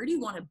engineer, right? Where do you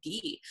want to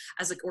be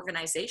as an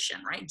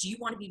organization, right? Do you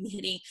want to be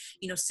hitting,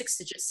 6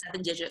 digits,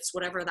 7 digits,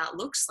 whatever that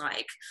looks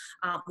like,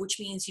 which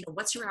means,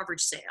 what's your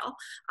average sale?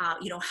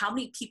 How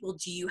many people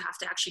do you have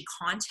to actually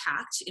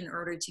contact in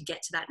order to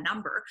get to that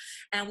number?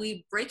 And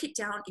we break it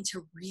down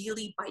into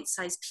really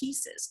bite-sized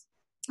pieces.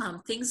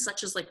 Things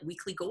such as like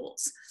weekly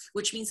goals,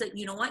 which means that,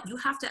 you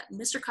have to,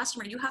 Mr.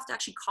 Customer, you have to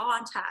actually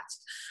contact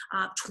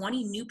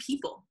 20 new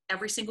people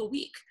every single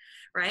week,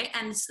 right?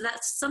 And so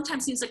that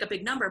sometimes seems like a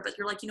big number, but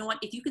you're like,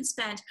 if you can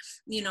spend,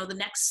 the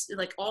next,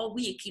 like all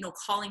week,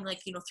 calling like,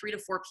 3 to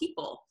 4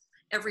 people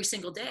every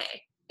single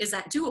day, is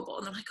that doable?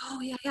 And they're like, oh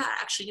yeah,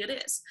 actually it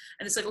is.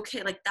 And it's like,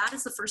 okay, like that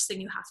is the first thing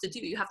you have to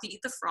do. You have to eat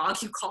the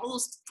frog. You call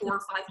those 4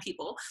 or 5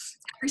 people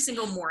every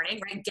single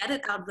morning, right? Get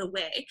it out of the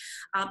way,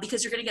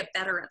 because you're going to get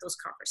better at those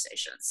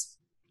conversations.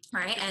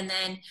 Right. And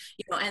then,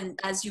 and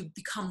as you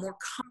become more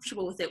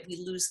comfortable with it,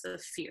 we lose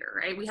the fear,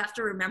 right? We have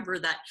to remember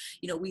that,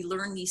 we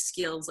learn these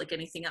skills like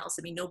anything else.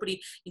 I mean, nobody,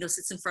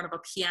 sits in front of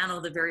a piano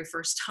the very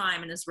first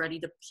time and is ready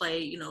to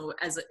play,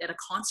 at a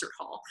concert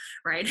hall,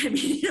 right? I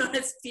mean,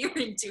 it's fear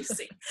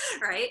inducing,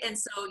 right? And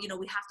so,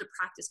 we have to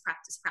practice,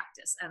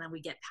 and then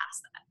we get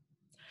past that.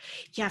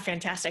 Yeah,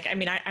 fantastic. I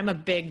mean, I'm a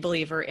big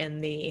believer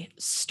in the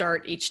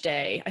start each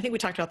day. I think we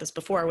talked about this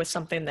before with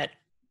something that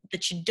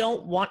you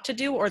don't want to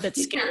do or that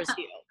scares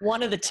you,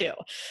 one of the two.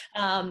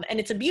 And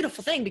it's a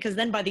beautiful thing because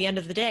then by the end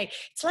of the day,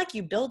 it's like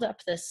you build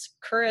up this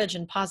courage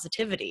and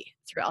positivity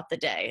throughout the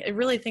day. I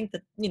really think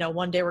that,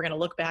 one day we're going to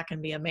look back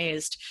and be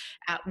amazed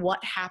at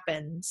what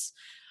happens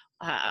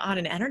on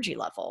an energy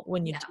level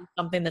when you do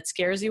something that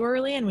scares you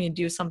early and when you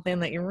do something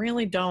that you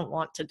really don't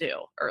want to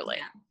do early.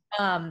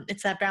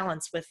 It's that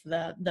balance with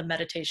the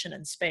meditation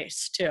and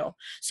space too.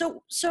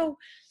 So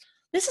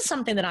this is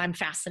something that I'm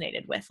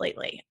fascinated with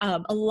lately.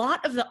 A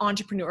lot of the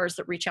entrepreneurs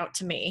that reach out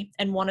to me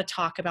and want to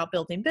talk about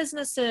building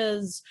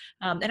businesses,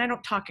 and I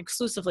don't talk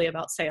exclusively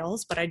about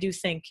sales, but I do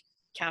think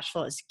cash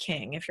flow is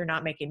king. If you're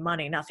not making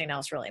money, nothing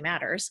else really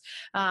matters.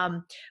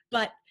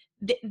 But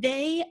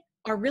they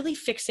are really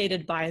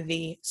fixated by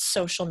the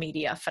social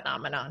media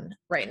phenomenon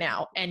right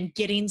now and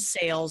getting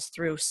sales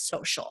through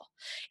social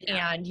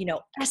and,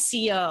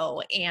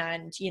 SEO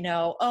and,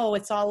 oh,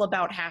 it's all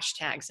about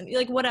hashtags and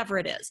like whatever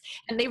it is.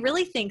 And they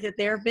really think that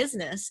their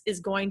business is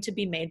going to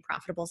be made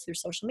profitable through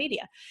social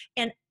media.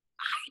 And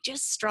I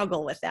just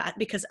struggle with that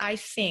because I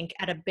think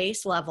at a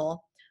base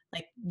level,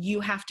 like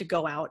you have to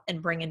go out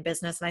and bring in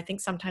business. And I think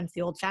sometimes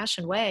the old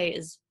fashioned way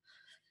is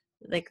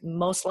like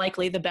most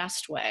likely the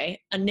best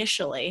way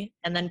initially,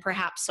 and then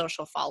perhaps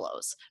social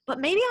follows. But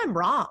maybe I'm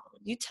wrong.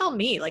 You tell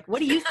me, like, what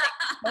do you think?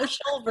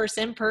 Social versus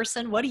in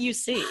person? What do you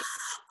see?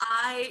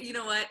 You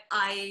know what?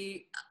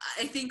 I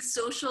think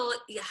social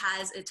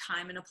has a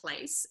time and a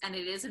place, and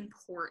it is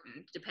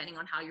important depending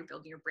on how you're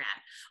building your brand,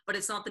 but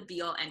it's not the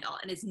be all end all.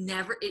 And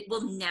it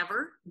will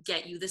never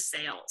get you the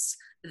sales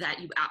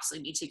that you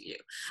absolutely need to do.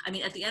 I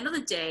mean, at the end of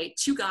the day,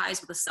 2 guys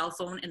with a cell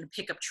phone and a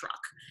pickup truck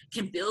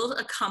can build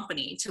a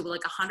company to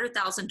like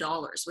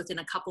 $100,000 within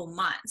a couple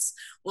months,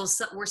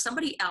 where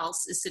somebody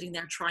else is sitting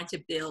there trying to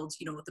build,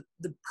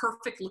 the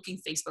perfect looking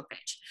Facebook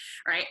page,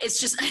 right? It's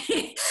just,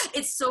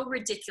 it's so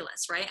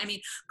ridiculous, right? I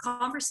mean,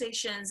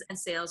 conversations and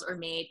sales are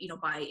made,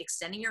 by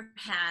extending your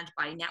hand,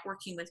 by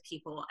networking with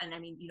people. And I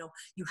mean,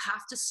 you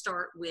have to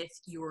start with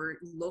your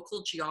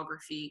local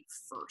geography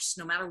first,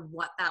 no matter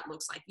what that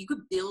looks like. You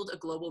could build a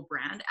global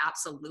brand,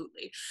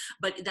 absolutely,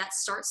 but that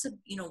starts to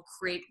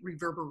create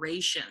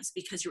reverberations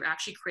because you're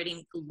actually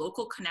creating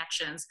local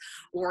connections,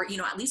 or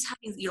at least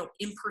having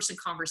in-person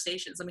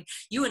conversations. I mean,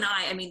 you and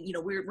I mean,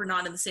 we're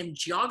not in the same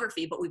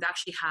geography, but we've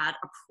actually had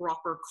a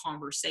proper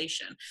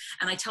conversation.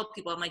 And I tell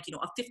people, I'm like,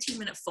 a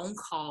 15-minute phone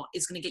call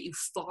is going to get you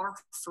far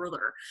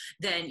further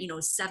than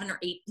 7 or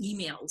 8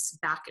 emails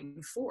back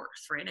and forth,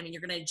 right? I mean,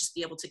 you're going to just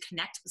be able to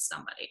connect with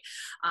somebody.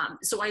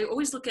 So I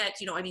always look at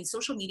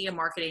social media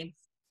marketing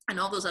and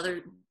all those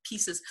other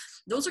pieces,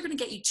 those are going to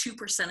get you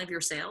 2% of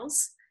your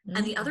sales.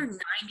 And the other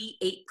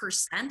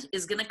 98%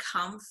 is going to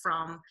come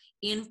from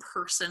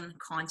in-person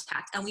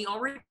contact. And we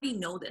already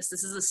know this.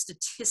 This is a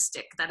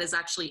statistic that is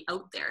actually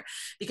out there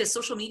because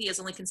social media is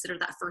only considered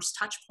that first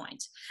touch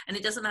point. And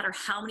it doesn't matter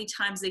how many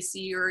times they see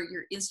your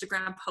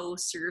Instagram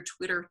posts or your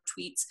Twitter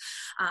tweets.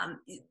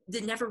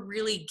 That never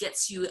really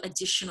gets you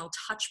additional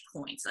touch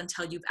points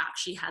until you've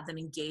actually had them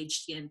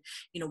engaged in,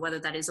 whether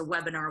that is a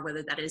webinar,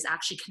 whether that is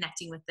actually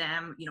connecting with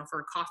them, for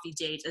a coffee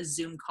date, a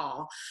Zoom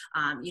call,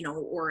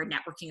 or a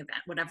networking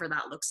event, whatever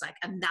that looks like.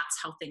 And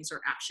that's how things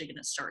are actually going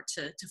to start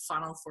to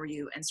funnel for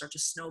you and start to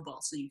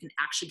snowball so you can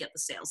actually get the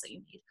sales that you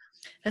need.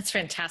 That's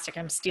fantastic.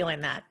 I'm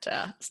stealing that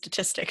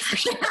statistic for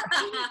sure.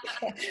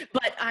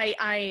 But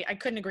I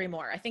couldn't agree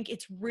more. I think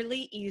it's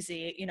really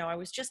easy. I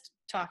was just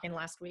talking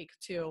last week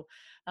to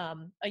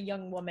a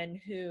young woman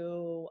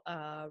who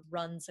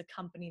runs a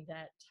company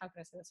that, how can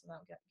I say this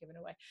without giving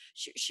away?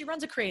 She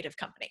runs a creative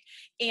company.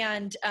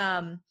 And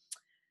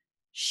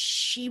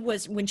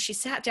when she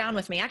sat down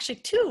with me, actually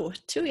two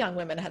young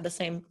women had the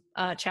same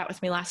chat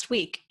with me last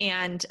week.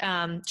 And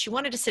she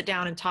wanted to sit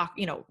down and talk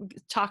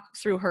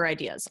through her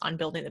ideas on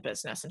building the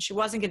business. And she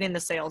wasn't getting the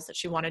sales that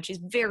she wanted. She's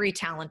very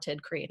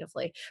talented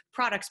creatively.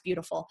 Product's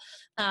beautiful.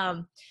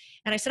 And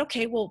I said,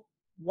 okay, well,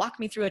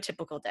 walk me through a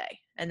typical day,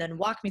 and then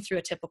walk me through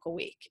a typical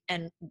week.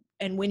 And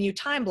when you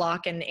time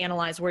block and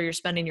analyze where you're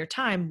spending your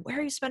time, where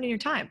are you spending your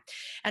time?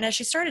 And as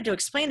she started to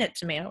explain it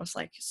to me, I was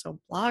like, so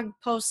blog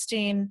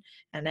posting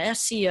and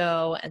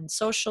SEO and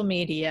social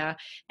media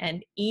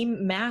and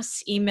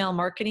mass email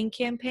marketing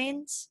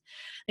campaigns.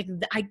 Like,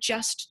 I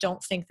just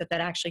don't think that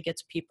actually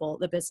gets people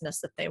the business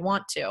that they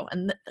want to.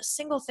 And the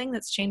single thing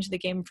that's changed the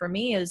game for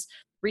me is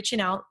reaching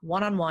out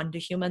one-on-one to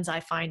humans I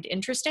find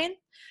interesting,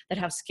 that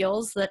have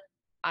skills that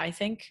I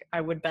think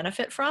I would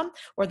benefit from,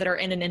 or that are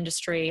in an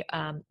industry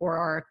or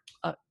are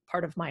a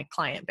part of my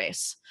client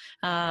base.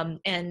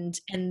 And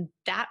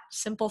that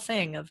simple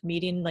thing of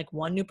meeting like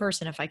one new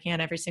person, if I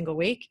can, every single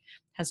week,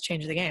 has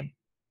changed the game.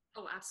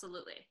 Oh,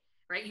 absolutely.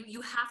 Right.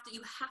 You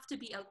have to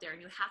be out there,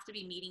 and you have to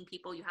be meeting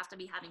people. You have to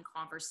be having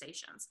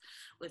conversations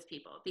with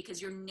people,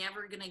 because you're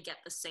never going to get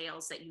the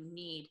sales that you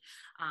need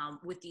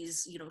with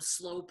these,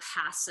 slow,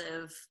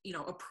 passive,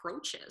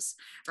 approaches.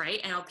 Right.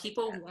 And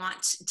people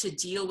want to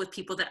deal with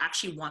people that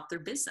actually want their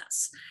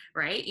business.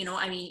 Right.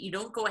 You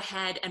don't go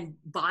ahead and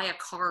buy a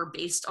car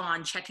based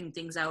on checking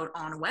things out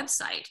on a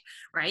website.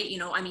 Right.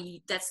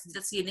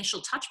 That's the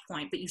initial touch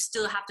point, but you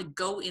still have to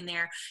go in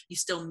there. You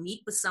still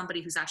meet with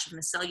somebody who's actually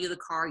going to sell you the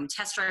car. You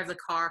test drive the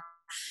car.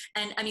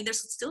 And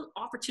there's still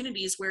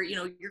opportunities where,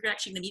 you're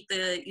actually going to meet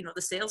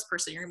the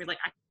salesperson. You're gonna be like,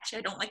 actually,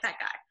 I don't like that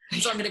guy,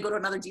 so I'm going to go to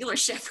another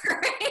dealership.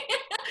 Right?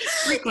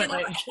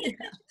 Frequently. Yeah.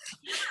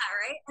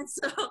 Right. And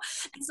so,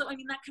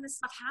 that kind of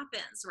stuff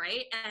happens.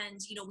 Right. And,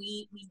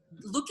 we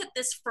look at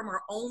this from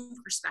our own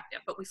perspective,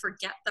 but we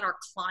forget that our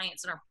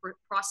clients and our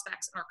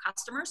prospects and our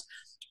customers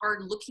are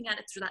looking at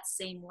it through that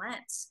same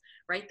lens.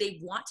 Right. They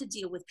want to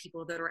deal with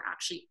people that are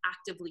actually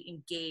actively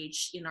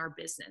engaged in our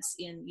business,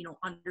 in,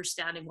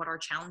 understanding what our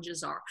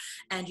challenges are,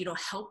 and,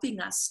 helping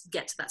us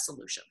get to that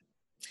solution.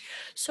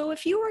 So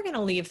if you were going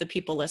to leave the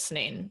people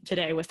listening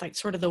today with like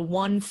sort of the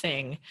one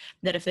thing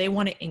that if they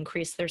want to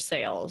increase their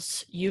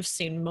sales, you've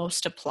seen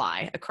most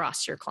apply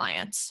across your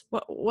clients,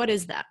 what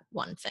is that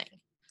one thing?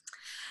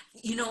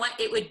 You know what,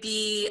 it would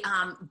be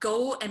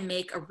go and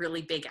make a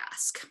really big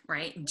ask,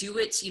 right? Do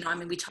it,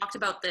 we talked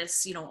about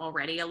this,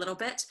 already a little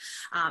bit,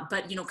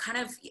 but, kind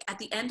of at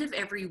the end of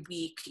every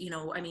week,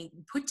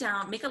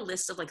 make a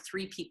list of like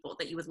 3 people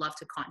that you would love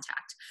to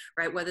contact,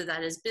 right? Whether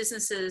that is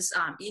businesses,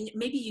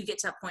 maybe you get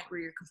to a point where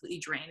you're completely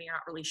drained, you're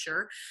not really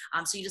sure.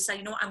 So you decide,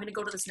 I'm going to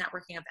go to this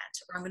networking event,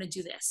 or I'm going to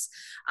do this.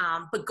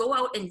 But go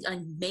out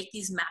and make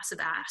these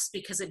massive asks,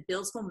 because it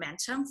builds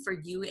momentum for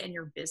you and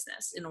your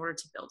business in order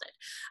to build it.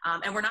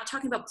 And we're not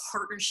talking about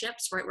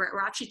partnerships, right? We're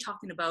actually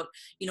talking about,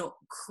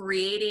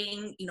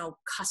 creating,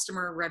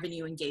 customer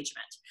revenue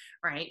engagement,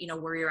 right?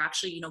 Where you're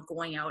actually,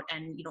 going out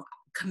and,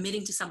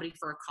 committing to somebody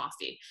for a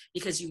coffee,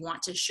 because you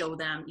want to show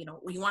them,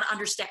 you want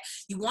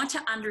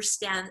to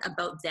understand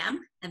about them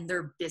and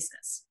their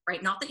business,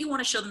 right? Not that you want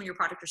to show them your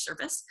product or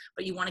service,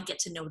 but you want to get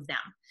to know them.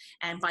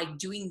 And by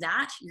doing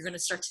that, you're going to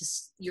start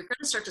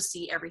to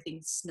see everything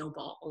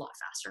snowball a lot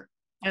faster.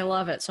 I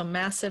love it. So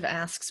massive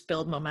asks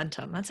build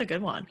momentum. That's a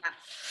good one. Yeah.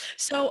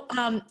 So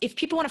if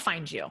people want to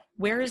find you,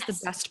 where is the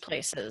best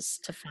places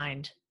to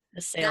find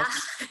the sales?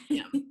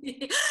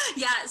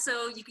 Yeah.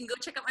 So you can go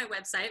check out my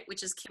website,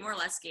 which is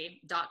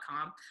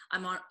kimorlesky.com.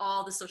 I'm on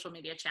all the social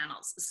media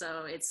channels.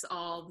 So it's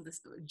all this,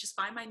 just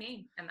find my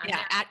name. And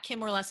at Kim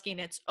Orlesky, and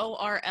it's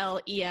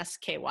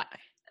Orlesky.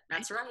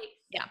 That's right.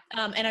 Yeah.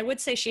 And I would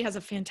say she has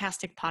a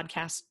fantastic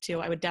podcast too.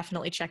 I would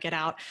definitely check it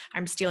out.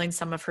 I'm stealing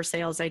some of her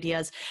sales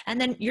ideas.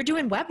 And then you're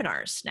doing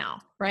webinars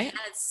now, right?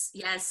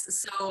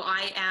 Yes. So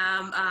I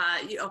am,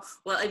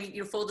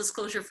 full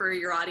disclosure for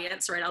your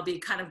audience, right? I'll be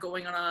kind of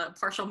going on a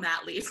partial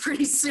mat leave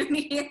pretty soon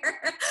here.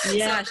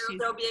 Yeah. So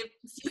there'll be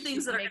a few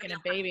things that are making a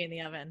baby in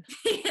the oven.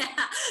 Yeah.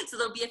 So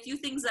there'll be a few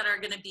things that are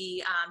going to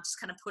be just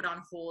kind of put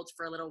on hold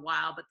for a little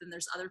while, but then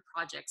there's other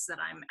projects that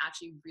I'm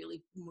actually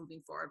really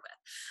moving forward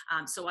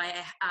with. So I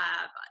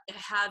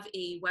have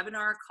a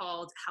webinar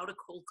called How to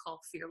Cold Call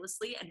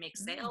Fearlessly and Make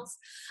Sales.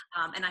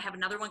 And I have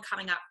another one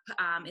coming up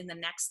in the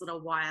next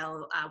little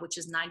while, which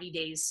is 90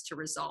 Days to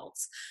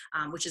Results,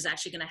 which is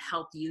actually going to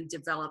help you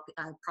develop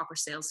a proper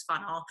sales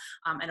funnel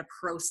and a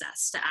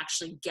process to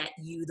actually get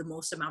you the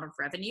most amount of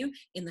revenue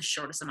in the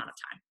shortest amount of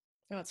time.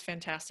 Oh, it's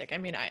fantastic. I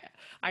mean,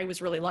 I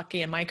was really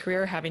lucky in my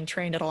career, having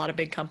trained at a lot of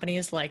big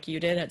companies like you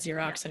did at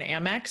Xerox and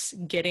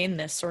Amex, getting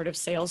this sort of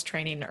sales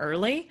training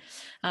early.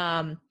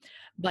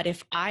 But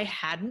if I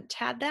hadn't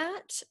had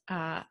that,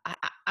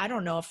 I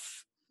don't know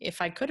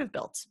if I could have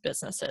built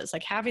businesses.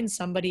 Like having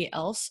somebody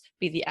else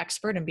be the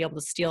expert and be able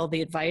to steal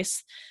the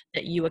advice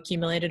that you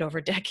accumulated over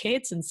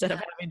decades instead of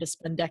having to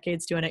spend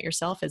decades doing it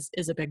yourself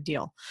is a big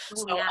deal.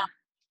 Oh,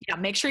 so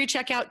make sure you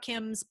check out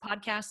Kim's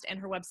podcast and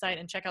her website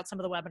and check out some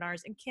of the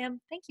webinars. And Kim,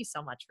 thank you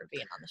so much for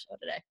being on the show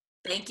today.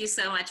 Thank you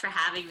so much for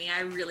having me.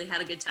 I really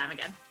had a good time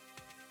again.